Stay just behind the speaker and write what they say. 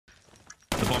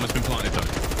bomb has been planted,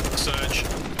 though. Surge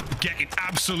getting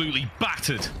absolutely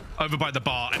battered over by the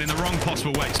bar and in the wrong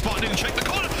possible way. Spart didn't check the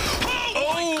corner.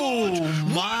 Oh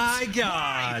my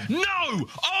God. No!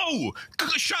 Oh!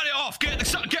 Shut it off. Get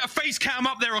a face cam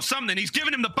up there or something. He's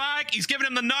giving him the bag. He's giving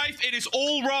him the knife. It is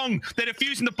all wrong. They're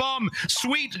defusing the bomb.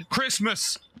 Sweet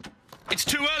Christmas. It's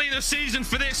too early in the season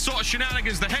for this sort of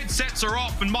shenanigans. The headsets are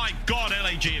off, and my God,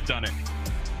 LAG have done it.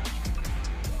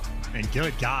 And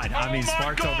good God, I mean,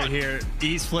 Spart's over here.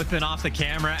 He's flipping off the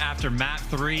camera after map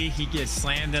 3. He gets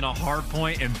slammed in a hard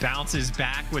point and bounces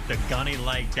back with the gunny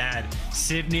like that.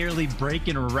 Civ nearly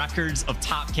breaking records of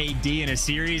top KD in a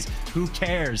series. Who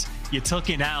cares? You took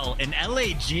an L. And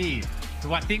LAG,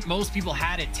 who I think most people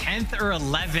had at 10th or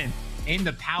 11th in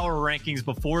the power rankings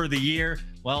before the year,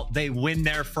 well, they win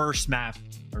their first match,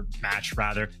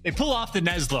 rather. They pull off the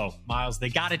Neslo. Miles, they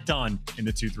got it done in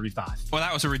the 2-3-5. Well,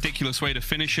 that was a ridiculous way to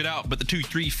finish it out, but the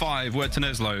 2-3-5 were to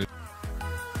Neslo.